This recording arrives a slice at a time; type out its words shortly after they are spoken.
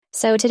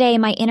so today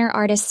my inner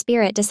artist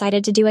spirit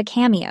decided to do a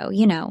cameo,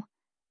 you know.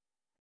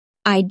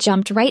 I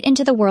jumped right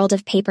into the world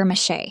of paper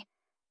mache.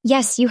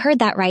 Yes, you heard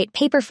that right,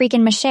 paper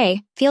freaking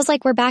mache. Feels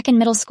like we're back in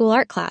middle school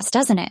art class,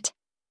 doesn't it?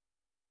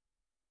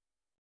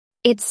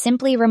 It's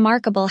simply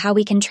remarkable how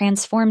we can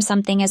transform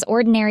something as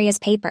ordinary as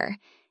paper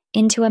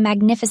into a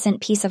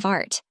magnificent piece of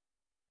art.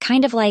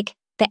 Kind of like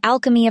the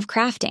alchemy of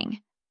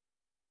crafting.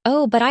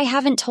 Oh, but I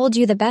haven't told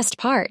you the best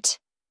part.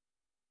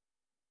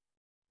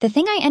 The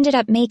thing I ended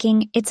up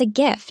making, it's a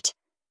gift.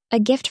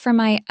 A gift for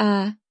my,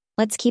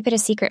 let's keep it a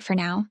secret for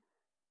now.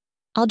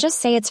 I'll just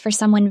say it's for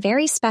someone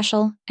very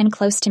special and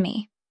close to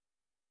me.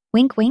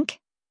 Wink,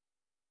 wink.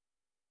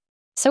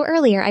 So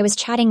earlier I was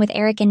chatting with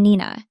Eric and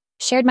Nina,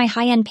 shared my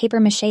high-end paper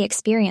mache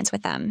experience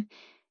with them.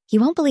 You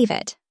won't believe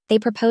it. They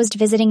proposed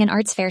visiting an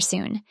arts fair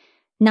soon.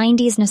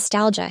 90s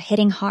nostalgia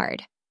hitting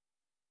hard.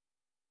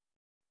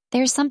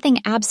 There's something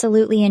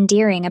absolutely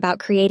endearing about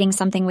creating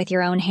something with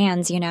your own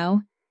hands, you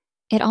know?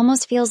 It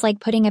almost feels like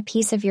putting a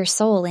piece of your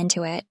soul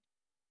into it.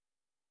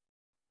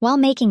 While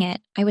making it,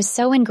 I was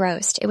so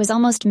engrossed it was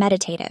almost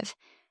meditative.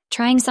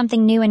 Trying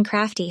something new and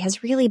crafty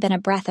has really been a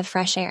breath of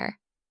fresh air.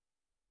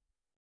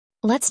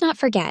 Let's not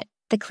forget,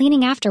 the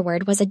cleaning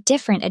afterward was a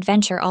different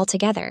adventure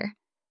altogether.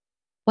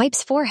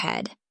 Wipes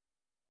forehead.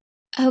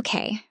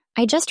 Okay,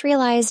 I just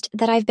realized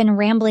that I've been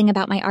rambling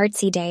about my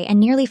artsy day and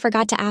nearly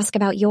forgot to ask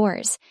about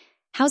yours.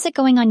 How's it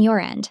going on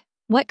your end?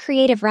 What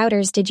creative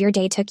routers did your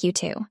day took you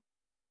to?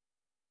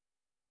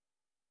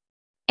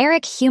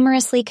 Eric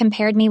humorously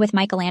compared me with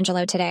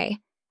Michelangelo today.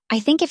 I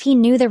think if he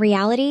knew the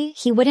reality,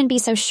 he wouldn't be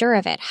so sure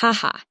of it,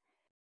 haha.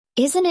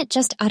 Isn't it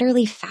just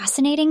utterly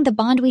fascinating, the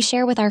bond we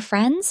share with our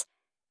friends?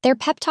 Their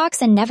pep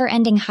talks and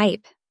never-ending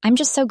hype. I'm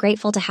just so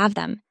grateful to have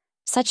them.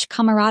 Such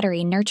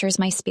camaraderie nurtures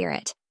my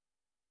spirit.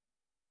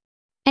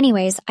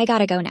 Anyways, I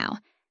gotta go now.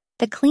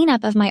 The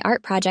cleanup of my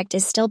art project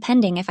is still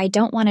pending if I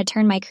don't want to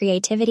turn my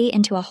creativity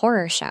into a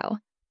horror show.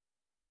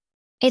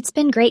 It's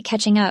been great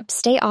catching up,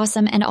 stay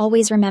awesome, and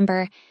always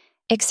remember,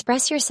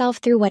 express yourself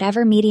through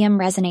whatever medium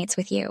resonates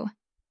with you.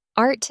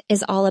 Art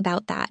is all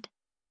about that.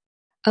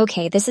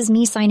 Okay, this is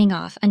me signing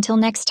off. Until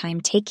next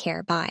time, take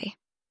care, bye.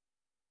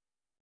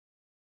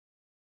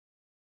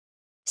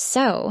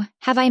 So,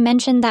 have I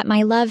mentioned that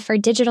my love for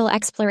digital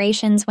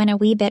explorations went a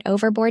wee bit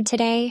overboard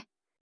today?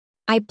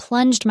 I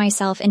plunged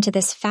myself into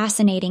this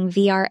fascinating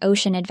VR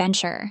ocean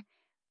adventure.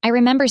 I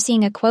remember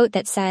seeing a quote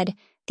that said,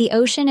 "The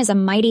ocean is a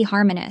mighty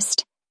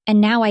harmonist,"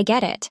 and now I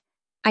get it.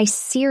 I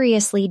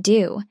seriously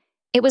do.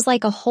 It was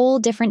like a whole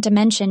different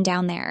dimension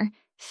down there,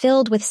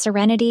 filled with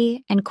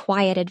serenity and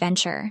quiet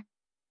adventure.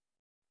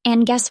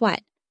 And guess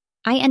what?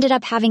 I ended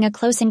up having a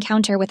close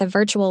encounter with a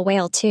virtual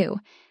whale too.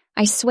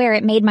 I swear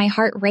it made my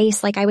heart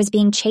race like I was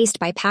being chased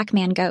by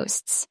Pac-Man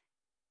ghosts.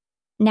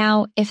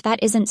 Now, if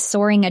that isn't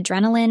soaring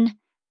adrenaline,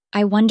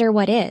 I wonder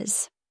what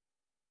is.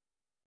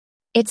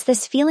 It's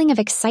this feeling of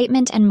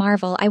excitement and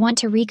marvel. I want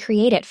to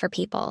recreate it for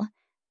people.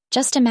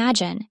 Just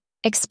imagine,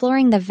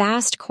 exploring the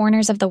vast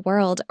corners of the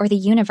world or the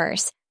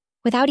universe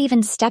without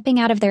even stepping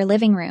out of their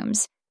living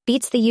rooms,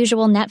 beats the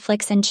usual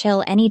Netflix and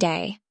chill any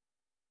day.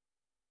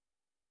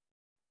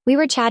 We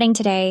were chatting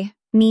today,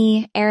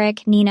 me,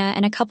 Eric, Nina,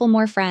 and a couple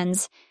more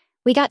friends.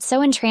 We got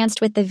so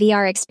entranced with the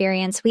VR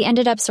experience, we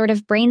ended up sort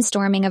of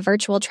brainstorming a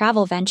virtual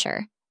travel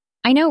venture.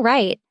 I know,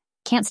 right?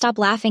 Can't stop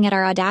laughing at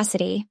our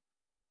audacity.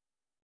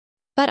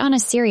 But on a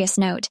serious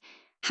note,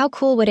 how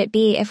cool would it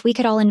be if we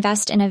could all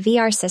invest in a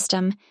VR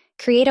system,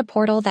 create a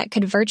portal that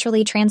could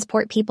virtually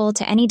transport people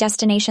to any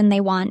destination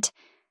they want?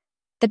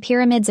 The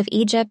pyramids of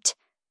Egypt,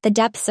 the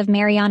depths of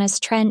Mariana's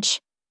Trench,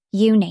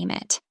 you name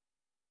it.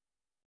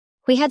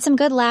 We had some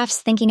good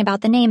laughs thinking about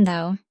the name,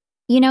 though.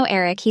 You know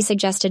Eric, he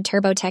suggested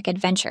Turbotech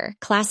Adventure,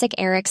 classic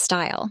Eric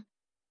style.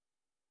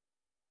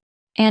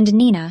 And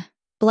Nina,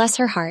 bless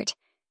her heart,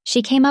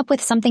 she came up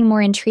with something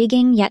more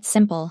intriguing yet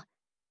simple.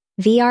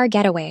 VR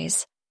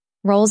Getaways.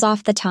 Rolls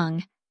off the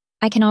tongue.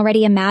 I can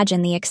already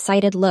imagine the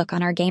excited look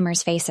on our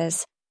gamers'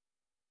 faces.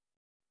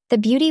 The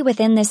beauty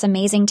within this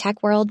amazing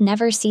tech world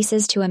never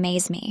ceases to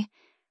amaze me.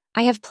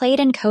 I have played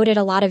and coded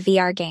a lot of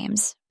VR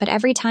games, but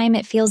every time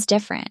it feels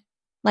different,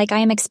 like I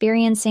am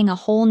experiencing a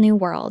whole new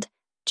world,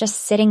 just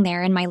sitting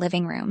there in my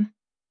living room.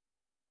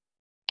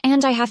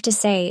 And I have to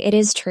say, it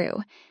is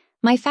true.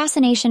 My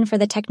fascination for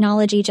the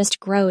technology just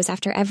grows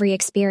after every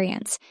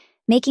experience,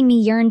 making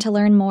me yearn to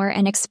learn more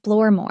and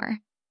explore more.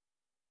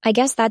 I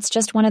guess that's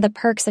just one of the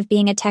perks of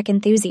being a tech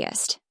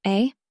enthusiast,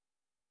 eh?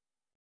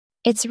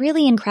 It's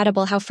really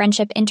incredible how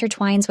friendship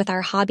intertwines with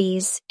our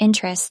hobbies,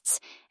 interests,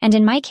 and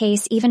in my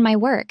case, even my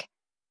work.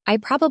 I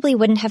probably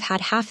wouldn't have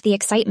had half the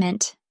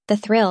excitement, the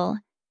thrill,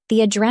 the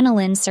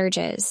adrenaline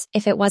surges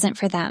if it wasn't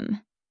for them.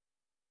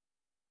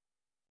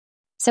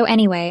 So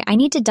anyway, I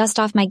need to dust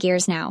off my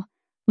gears now.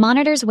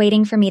 Monitor's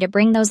waiting for me to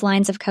bring those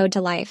lines of code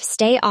to life.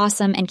 Stay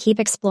awesome and keep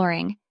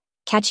exploring.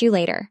 Catch you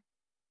later.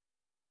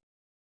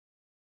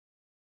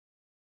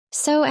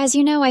 So, as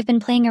you know, I've been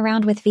playing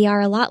around with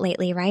VR a lot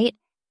lately, right?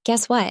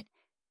 Guess what?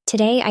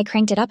 Today I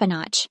cranked it up a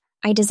notch.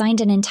 I designed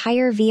an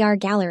entire VR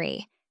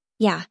gallery.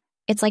 Yeah,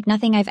 it's like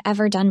nothing I've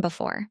ever done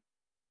before.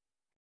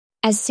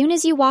 As soon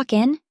as you walk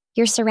in,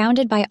 you're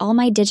surrounded by all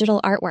my digital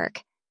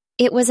artwork.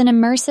 It was an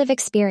immersive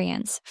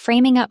experience,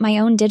 framing up my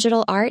own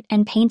digital art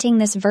and painting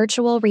this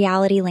virtual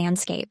reality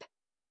landscape.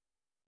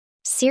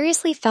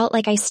 Seriously felt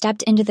like I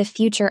stepped into the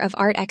future of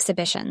art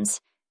exhibitions.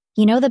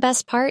 You know the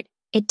best part?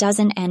 It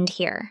doesn't end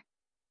here.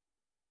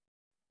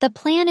 The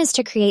plan is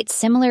to create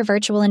similar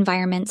virtual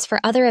environments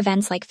for other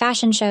events like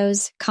fashion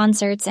shows,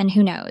 concerts, and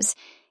who knows,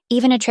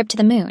 even a trip to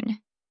the moon.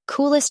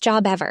 Coolest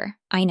job ever,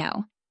 I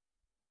know.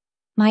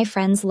 My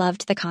friends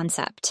loved the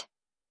concept.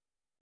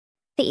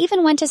 They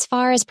even went as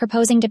far as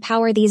proposing to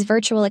power these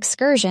virtual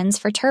excursions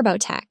for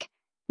TurboTech.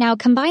 Now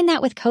combine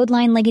that with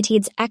Codeline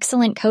Ligatid's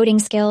excellent coding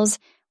skills,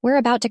 we're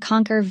about to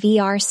conquer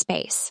VR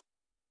space.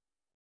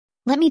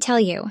 Let me tell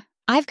you,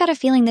 I've got a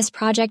feeling this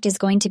project is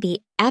going to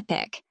be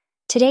epic.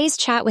 Today's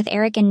chat with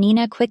Eric and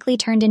Nina quickly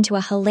turned into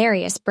a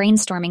hilarious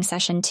brainstorming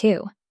session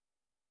too.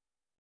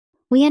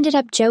 We ended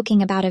up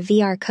joking about a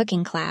VR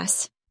cooking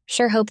class.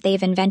 Sure hope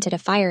they've invented a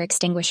fire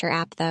extinguisher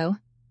app though.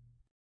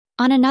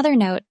 On another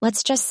note,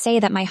 let's just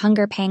say that my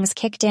hunger pangs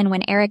kicked in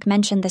when Eric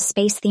mentioned the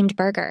space-themed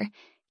burger.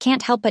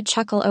 Can't help but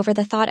chuckle over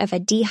the thought of a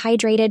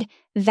dehydrated,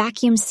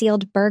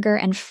 vacuum-sealed burger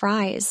and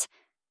fries.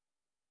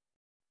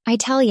 I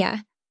tell ya,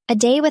 a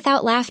day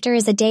without laughter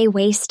is a day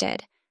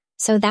wasted.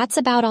 So that's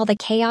about all the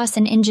chaos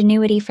and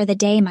ingenuity for the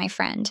day, my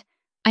friend.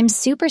 I'm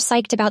super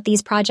psyched about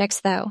these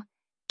projects though.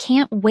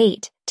 Can't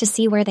wait to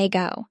see where they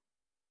go.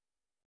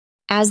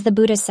 As the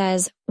Buddha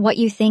says, what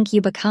you think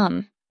you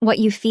become. What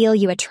you feel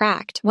you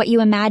attract, what you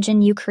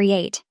imagine you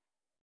create.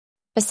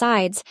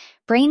 Besides,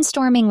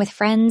 brainstorming with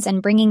friends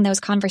and bringing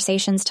those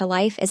conversations to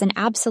life is an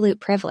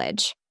absolute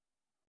privilege.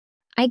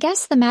 I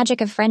guess the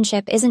magic of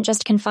friendship isn't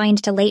just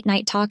confined to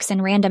late-night talks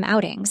and random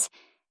outings.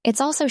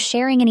 It's also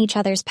sharing in each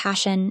other's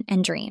passion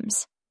and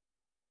dreams.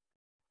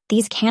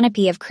 These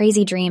canopy of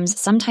crazy dreams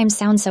sometimes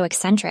sound so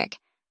eccentric.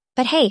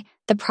 But hey,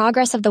 the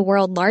progress of the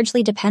world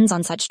largely depends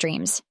on such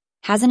dreams.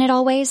 Hasn't it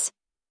always?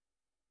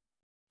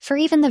 For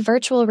even the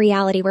virtual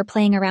reality we're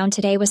playing around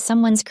today was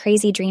someone's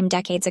crazy dream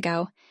decades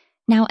ago.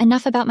 Now,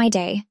 enough about my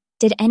day.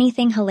 Did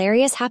anything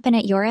hilarious happen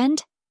at your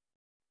end?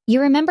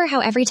 You remember how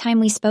every time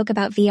we spoke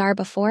about VR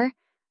before,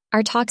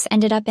 our talks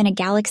ended up in a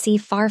galaxy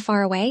far,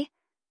 far away?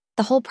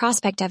 The whole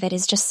prospect of it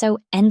is just so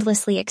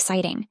endlessly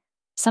exciting.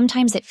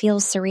 Sometimes it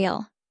feels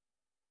surreal.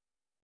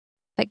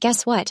 But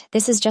guess what?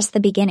 This is just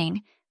the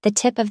beginning, the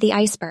tip of the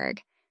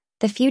iceberg.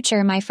 The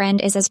future, my friend,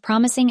 is as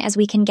promising as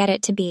we can get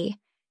it to be.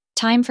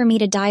 Time for me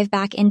to dive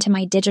back into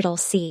my digital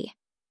sea.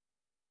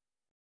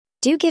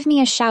 Do give me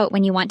a shout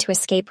when you want to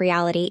escape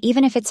reality,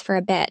 even if it's for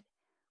a bit.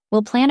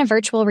 We'll plan a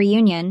virtual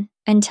reunion.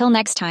 Until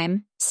next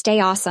time, stay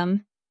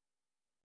awesome.